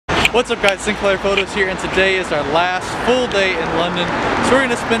What's up guys, Sinclair Photos here, and today is our last full day in London. So we're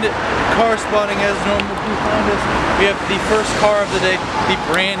going to spend it car spotting as normal. Behind us we have the first car of the day, the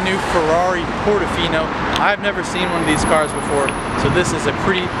brand new Ferrari Portofino. I've never seen one of these cars before, so this is a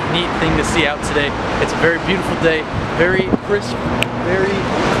pretty neat thing to see out today. It's a very beautiful day, very crisp, very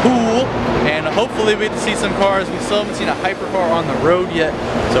cool, and hopefully we get to see some cars. We still haven't seen a hypercar on the road yet,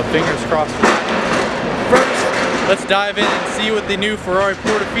 so fingers crossed for that. First, let's dive in and see what the new Ferrari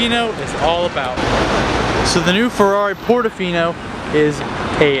Portofino is all about. So the new Ferrari Portofino is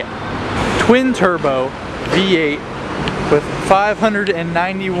a twin-turbo V8 with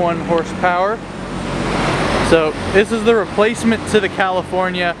 591 horsepower. So this is the replacement to the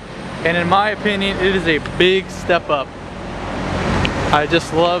California, and in my opinion, it is a big step up. I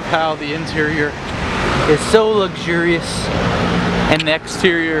just love how the interior is so luxurious and the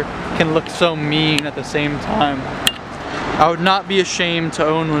exterior can look so mean at the same time. I would not be ashamed to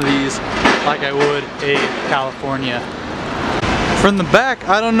own one of these like I would a California. From the back,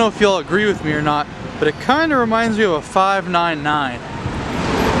 I don't know if y'all agree with me or not, but it kind of reminds me of a 599.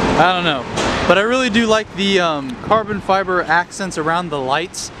 I don't know, but I really do like the carbon fiber accents around the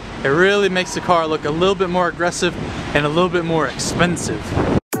lights. It really makes the car look a little bit more aggressive and a little bit more expensive.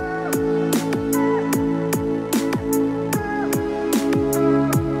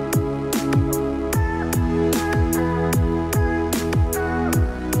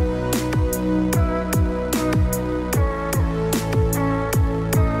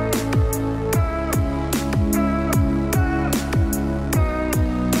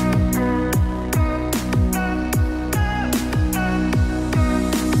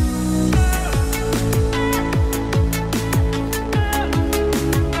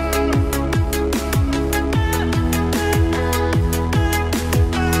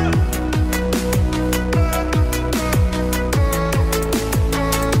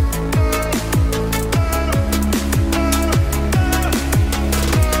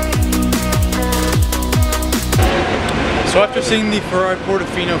 So after seeing the Ferrari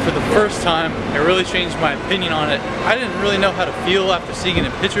Portofino for the first time, it really changed my opinion on it. I didn't really know how to feel after seeing it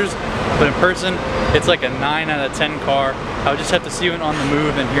in pictures, but in person, it's like a 9 out of 10 car. I would just have to see it on the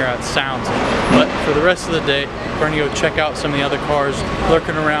move and hear how it sounds. But for the rest of the day, we're gonna go check out some of the other cars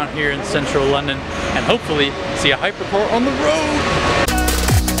lurking around here in central London, and hopefully see a hypercar on the road.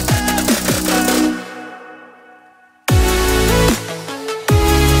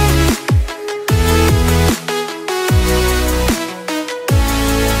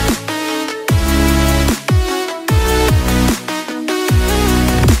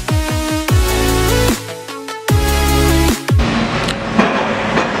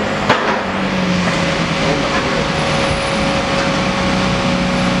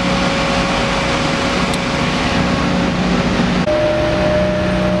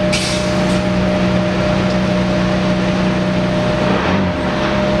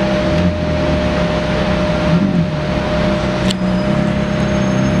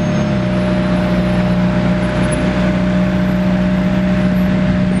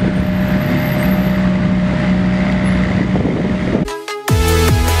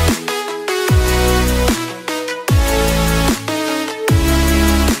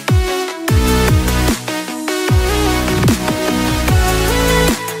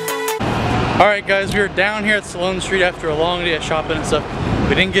 Alright guys, we are down here at Sloane Street after a long day of shopping and stuff.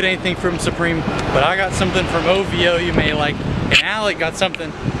 We didn't get anything from Supreme, but I got something from OVO you may like, and Alec got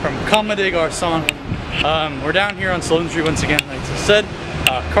something from Comme des Garçons. We're down here on Sloane Street once again, like I said,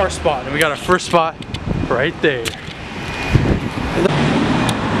 car spot, and we got our first spot right there.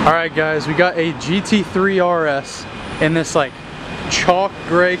 Alright guys, we got a GT3 RS in this like chalk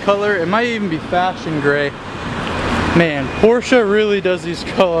gray color. It might even be fashion gray. Man, Porsche really does these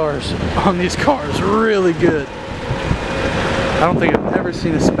colors on these cars really good. I don't think I've ever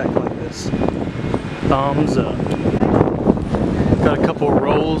seen a spec like this. Thumbs up. Got a couple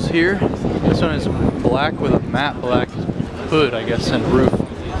rolls here. This one is black with a matte black hood, I guess, and roof.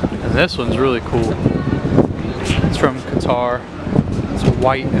 And this one's really cool. It's from Qatar. It's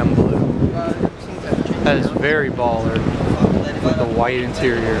white and blue. That is very baller with the white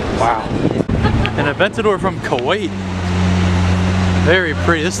interior. Wow. An Aventador from Kuwait. Very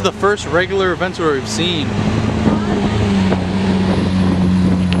pretty. This is the first regular Aventador we've seen.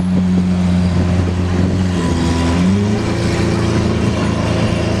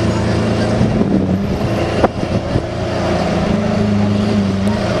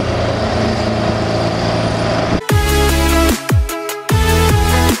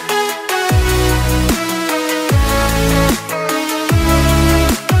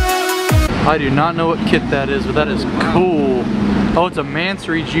 I do not know what kit that is, but that is cool. Oh, it's a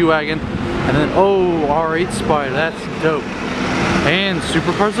Mansory G-Wagon. And then, oh, R8 Spider, that's dope. And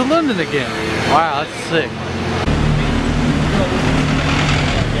Supercars of London again. Wow, that's sick.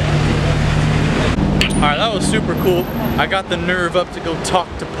 Alright, that was super cool. I got the nerve up to go talk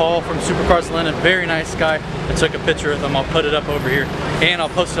to Paul from Supercars of London. Very nice guy. I took a picture with him. I'll put it up over here. And I'll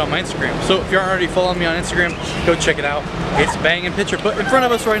post it on my Instagram. So if you aren't already following me on Instagram, go check it out. It's a banging picture. But in front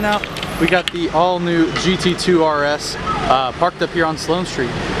of us right now, we got the all-new GT2 RS parked up here on Sloane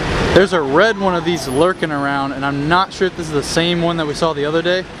Street. There's a red one of these lurking around, and I'm not sure if this is the same one that we saw the other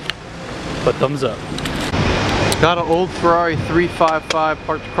day, but thumbs up. Got an old Ferrari 355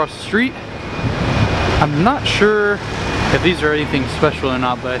 parked across the street. I'm not sure if these are anything special or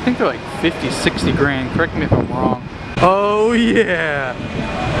not, but I think they're like 50, 60 grand. Correct me if I'm wrong. Oh yeah!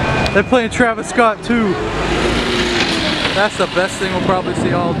 They're playing Travis Scott too. That's the best thing we'll probably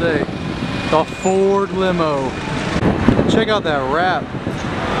see all day. The Ford limo. Check out that wrap.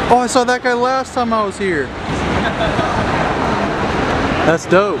 Oh, I saw that guy last time I was here. That's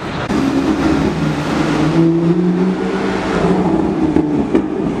dope.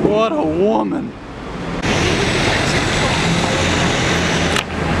 What a woman.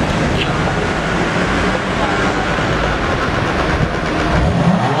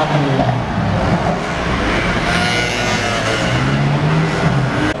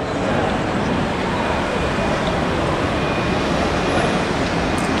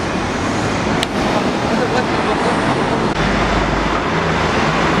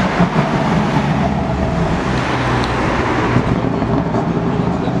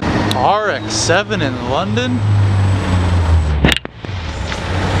 RX-7 in London?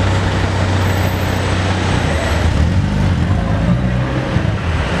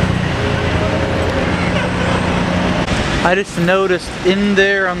 I just noticed in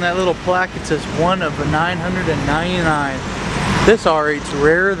there on that little plaque it says one of 999. This R8's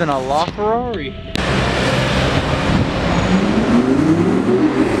rarer than a LaFerrari.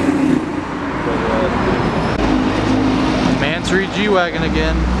 Mansory G-Wagon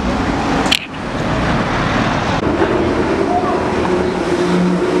again.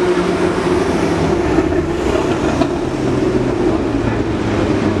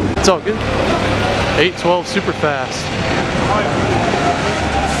 It's all good. 812 super fast.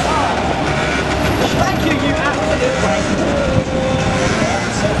 Thank you, you absolute wank.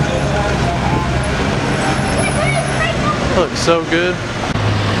 Looks so good.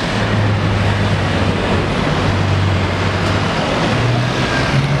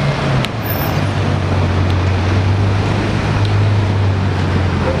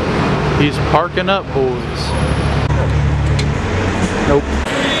 He's parking up, boys. Nope.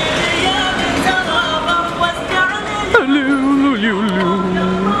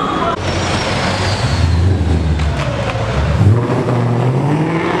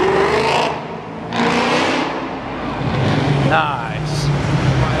 Nice.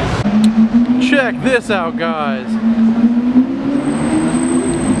 Check this out, guys.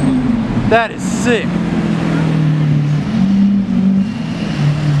 That is sick.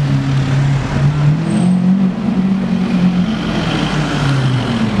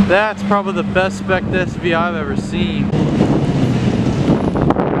 That's probably the best spec SV I've ever seen.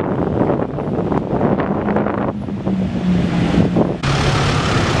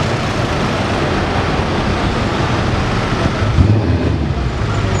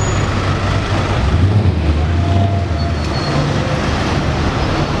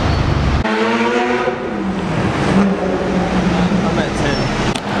 I'm at 10.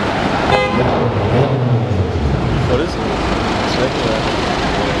 What is it?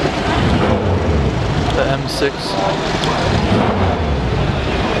 The M6.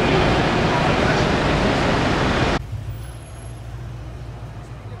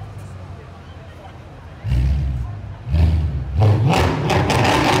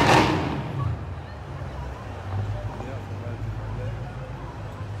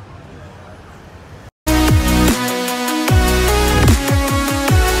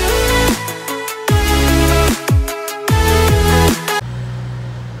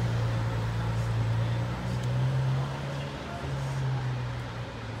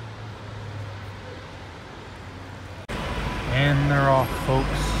 And they're off, folks.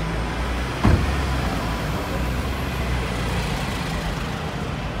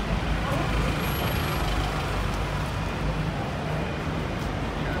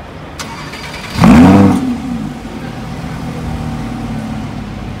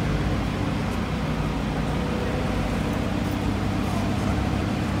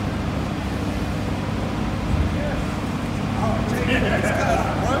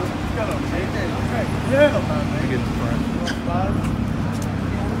 Yeah, man. Get in front.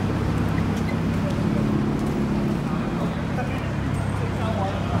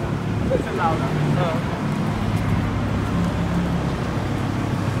 louder.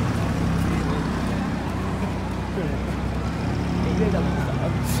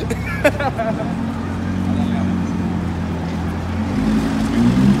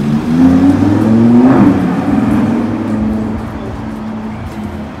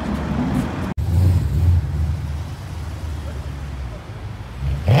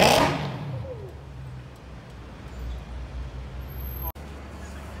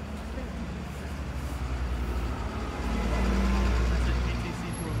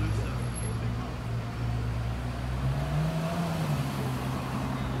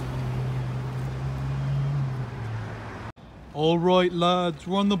 All right, lads,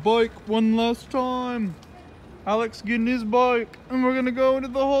 we're on the bike one last time. Alex getting his bike, and we're gonna go into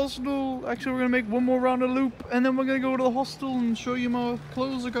the hostel. Actually, we're gonna make one more round of loop, and then we're gonna go to the hostel and show you my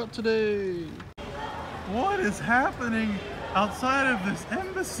clothes I got today. What is happening outside of this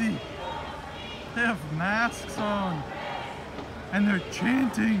embassy? They have masks on, and they're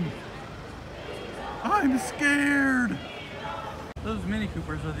chanting. I'm scared. Those Mini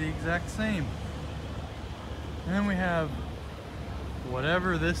Coopers are the exact same. And then we have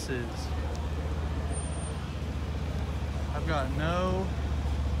whatever this is. I've got no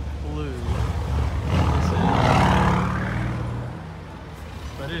clue what this is,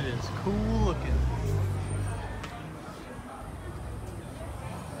 but it is cool looking.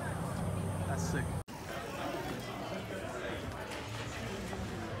 That's sick.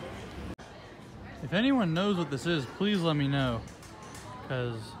 If anyone knows what this is, please let me know,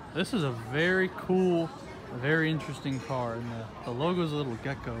 because this is a very cool, very interesting car, and the logo's a little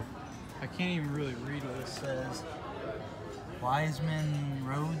gecko. I can't even really read what it says. Wiseman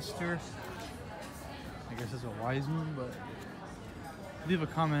Roadster. I guess it's a Wiseman, but leave a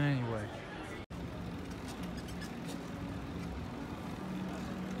comment anyway.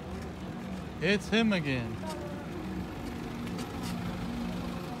 It's him again.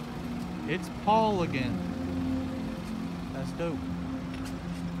 It's Paul again. That's dope.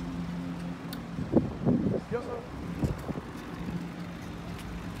 Yo.